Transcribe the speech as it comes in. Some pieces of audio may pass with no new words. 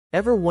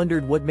Ever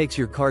wondered what makes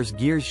your car's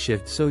gears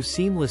shift so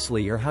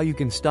seamlessly, or how you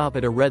can stop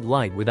at a red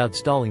light without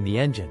stalling the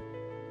engine?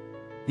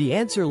 The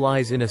answer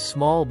lies in a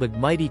small but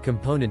mighty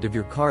component of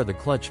your car, the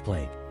clutch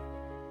plate.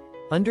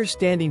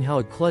 Understanding how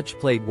a clutch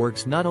plate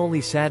works not only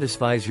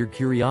satisfies your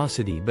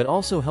curiosity but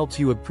also helps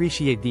you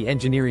appreciate the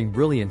engineering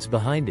brilliance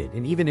behind it,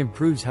 and even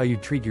improves how you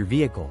treat your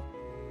vehicle.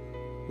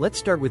 Let's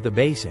start with the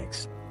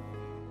basics.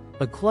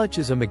 A clutch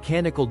is a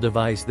mechanical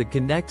device that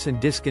connects and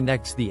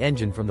disconnects the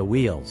engine from the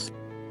wheels.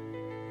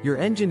 Your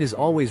engine is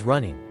always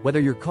running, whether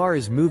your car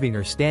is moving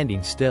or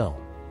standing still.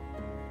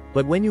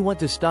 But when you want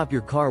to stop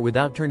your car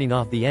without turning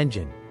off the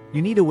engine,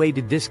 you need a way to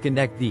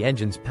disconnect the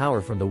engine's power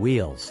from the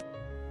wheels.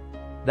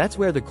 That's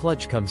where the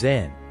clutch comes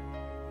in.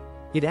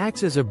 It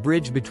acts as a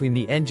bridge between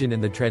the engine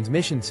and the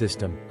transmission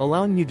system,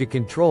 allowing you to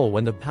control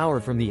when the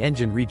power from the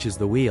engine reaches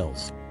the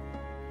wheels.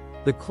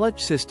 The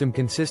clutch system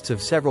consists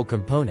of several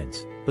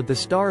components, but the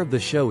star of the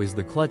show is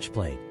the clutch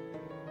plate.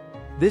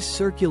 This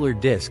circular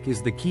disc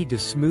is the key to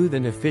smooth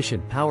and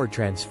efficient power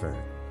transfer.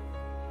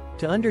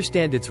 To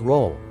understand its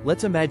role,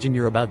 let's imagine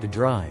you're about to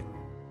drive.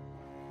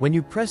 When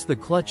you press the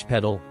clutch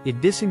pedal,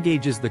 it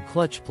disengages the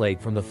clutch plate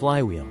from the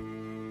flywheel.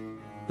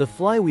 The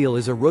flywheel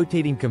is a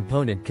rotating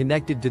component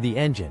connected to the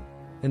engine,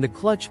 and the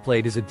clutch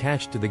plate is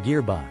attached to the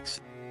gearbox.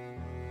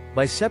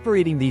 By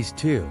separating these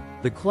two,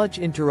 the clutch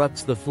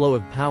interrupts the flow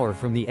of power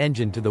from the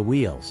engine to the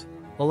wheels,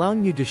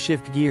 allowing you to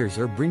shift gears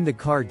or bring the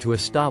car to a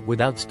stop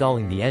without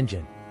stalling the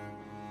engine.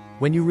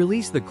 When you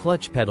release the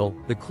clutch pedal,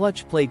 the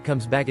clutch plate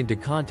comes back into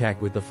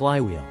contact with the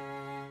flywheel.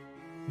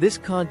 This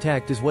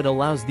contact is what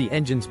allows the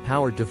engine's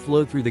power to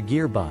flow through the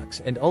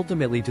gearbox and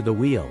ultimately to the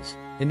wheels,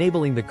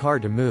 enabling the car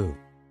to move.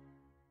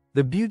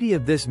 The beauty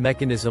of this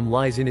mechanism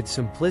lies in its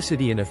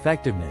simplicity and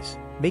effectiveness,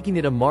 making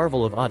it a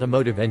marvel of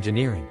automotive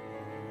engineering.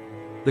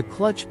 The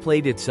clutch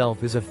plate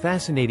itself is a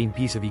fascinating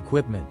piece of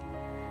equipment.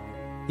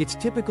 It's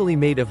typically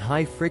made of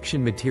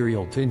high-friction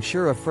material to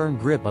ensure a firm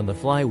grip on the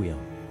flywheel.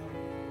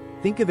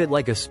 Think of it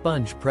like a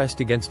sponge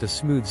pressed against a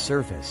smooth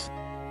surface.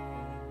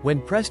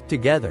 When pressed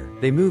together,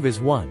 they move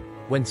as one.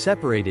 When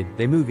separated,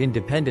 they move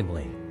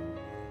independently.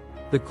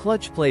 The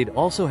clutch plate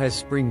also has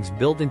springs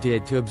built into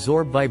it to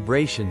absorb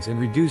vibrations and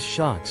reduce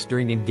shocks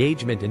during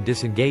engagement and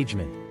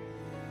disengagement.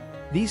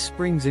 These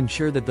springs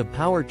ensure that the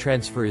power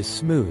transfer is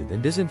smooth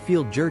and doesn't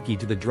feel jerky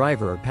to the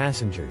driver or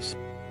passengers.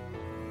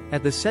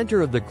 At the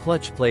center of the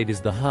clutch plate is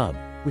the hub,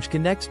 which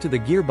connects to the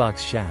gearbox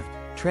shaft,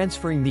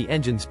 transferring the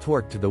engine's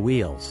torque to the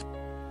wheels.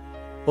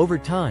 Over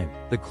time,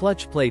 the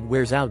clutch plate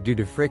wears out due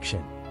to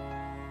friction.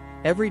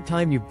 Every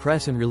time you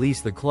press and release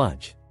the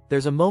clutch,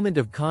 there's a moment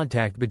of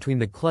contact between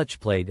the clutch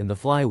plate and the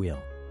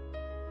flywheel.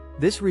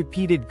 This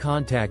repeated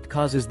contact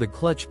causes the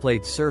clutch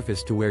plate's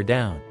surface to wear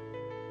down.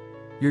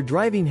 Your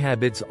driving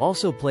habits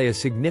also play a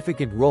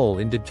significant role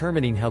in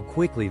determining how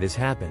quickly this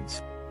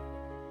happens.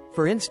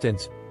 For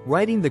instance,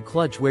 riding the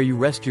clutch where you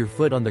rest your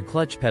foot on the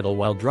clutch pedal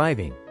while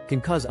driving can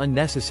cause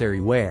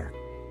unnecessary wear.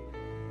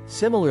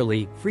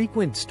 Similarly,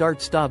 frequent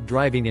start-stop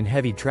driving in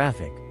heavy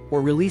traffic,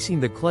 or releasing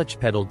the clutch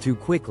pedal too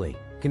quickly,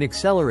 can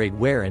accelerate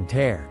wear and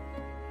tear.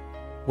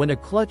 When a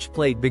clutch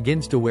plate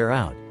begins to wear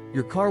out,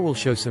 your car will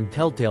show some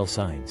telltale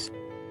signs.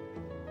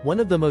 One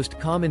of the most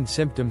common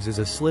symptoms is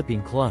a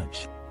slipping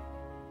clutch.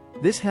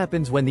 This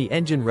happens when the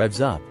engine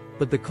revs up,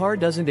 but the car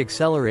doesn't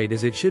accelerate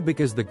as it should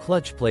because the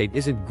clutch plate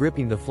isn't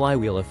gripping the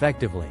flywheel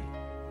effectively.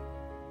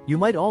 You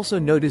might also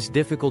notice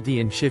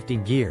difficulty in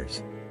shifting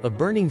gears, a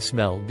burning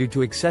smell due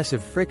to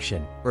excessive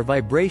friction, or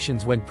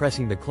vibrations when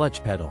pressing the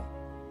clutch pedal.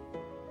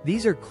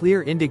 These are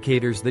clear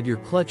indicators that your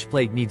clutch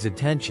plate needs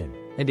attention,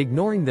 and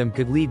ignoring them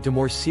could lead to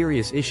more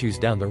serious issues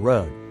down the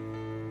road.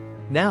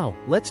 Now,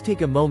 let's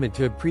take a moment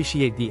to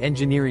appreciate the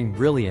engineering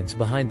brilliance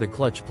behind the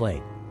clutch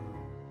plate.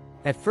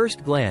 At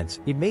first glance,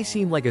 it may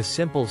seem like a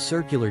simple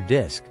circular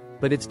disc,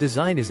 but its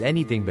design is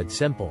anything but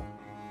simple.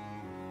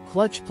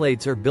 Clutch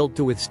plates are built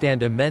to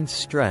withstand immense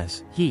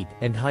stress, heat,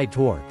 and high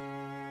torque.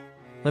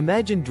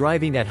 Imagine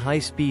driving at high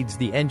speeds.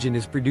 The engine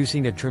is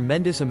producing a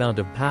tremendous amount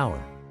of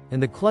power,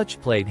 and the clutch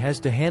plate has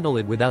to handle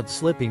it without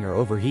slipping or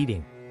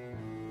overheating.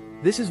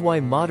 This is why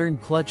modern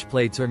clutch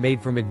plates are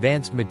made from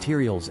advanced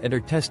materials and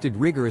are tested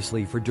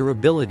rigorously for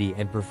durability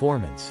and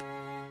performance.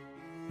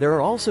 There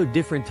are also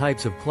different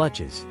types of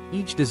clutches,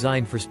 each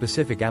designed for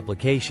specific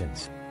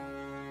applications.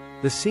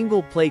 The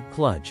single-plate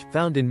clutch,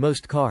 found in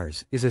most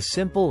cars, is a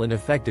simple and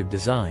effective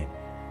design.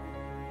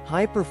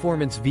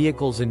 High-performance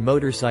vehicles and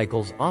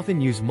motorcycles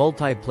often use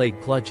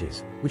multi-plate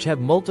clutches, which have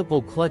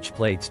multiple clutch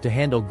plates to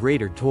handle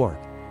greater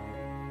torque.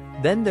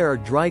 Then there are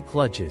dry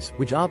clutches,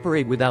 which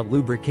operate without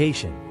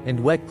lubrication, and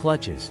wet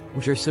clutches,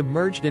 which are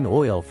submerged in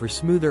oil for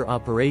smoother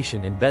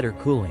operation and better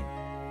cooling.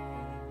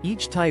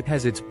 Each type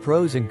has its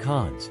pros and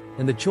cons,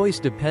 and the choice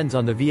depends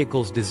on the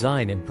vehicle's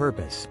design and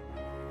purpose.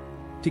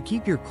 To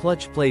keep your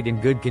clutch plate in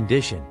good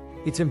condition,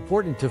 it's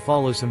important to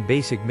follow some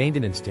basic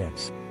maintenance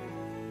tips.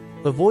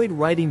 Avoid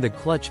riding the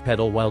clutch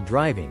pedal while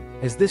driving,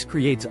 as this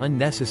creates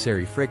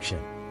unnecessary friction.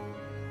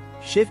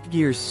 Shift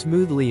gears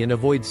smoothly and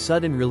avoid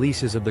sudden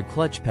releases of the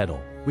clutch pedal,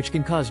 which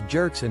can cause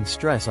jerks and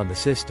stress on the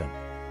system.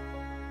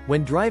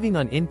 When driving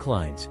on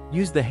inclines,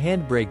 use the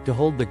handbrake to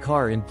hold the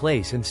car in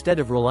place instead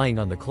of relying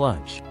on the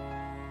clutch.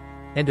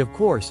 And of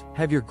course,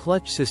 have your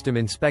clutch system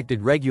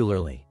inspected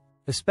regularly,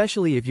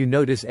 especially if you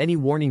notice any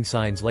warning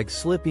signs like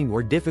slipping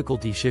or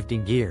difficulty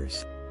shifting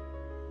gears.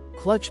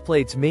 Clutch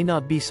plates may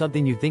not be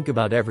something you think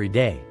about every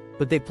day,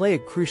 but they play a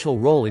crucial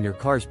role in your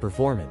car's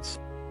performance.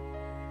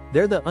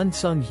 They're the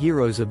unsung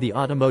heroes of the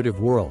automotive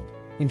world,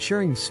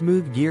 ensuring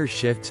smooth gear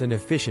shifts and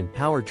efficient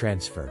power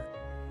transfer.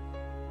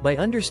 By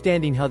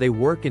understanding how they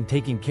work and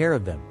taking care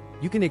of them,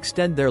 you can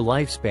extend their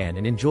lifespan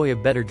and enjoy a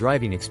better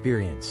driving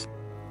experience.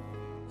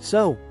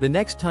 So, the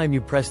next time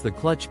you press the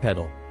clutch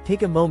pedal,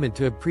 take a moment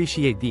to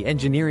appreciate the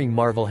engineering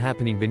marvel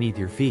happening beneath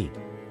your feet.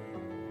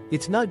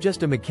 It's not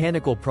just a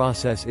mechanical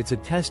process, it's a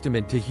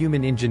testament to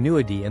human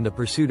ingenuity and the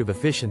pursuit of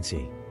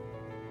efficiency.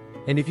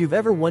 And if you've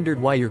ever wondered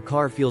why your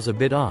car feels a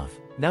bit off,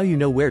 now you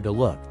know where to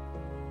look.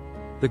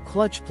 The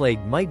clutch plate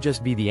might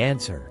just be the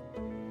answer.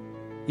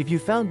 If you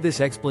found this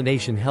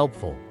explanation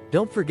helpful,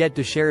 don't forget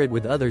to share it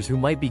with others who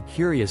might be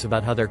curious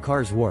about how their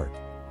cars work.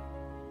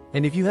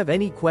 And if you have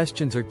any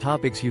questions or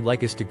topics you'd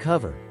like us to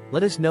cover,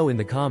 let us know in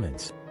the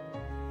comments.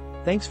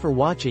 Thanks for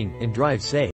watching, and drive safe.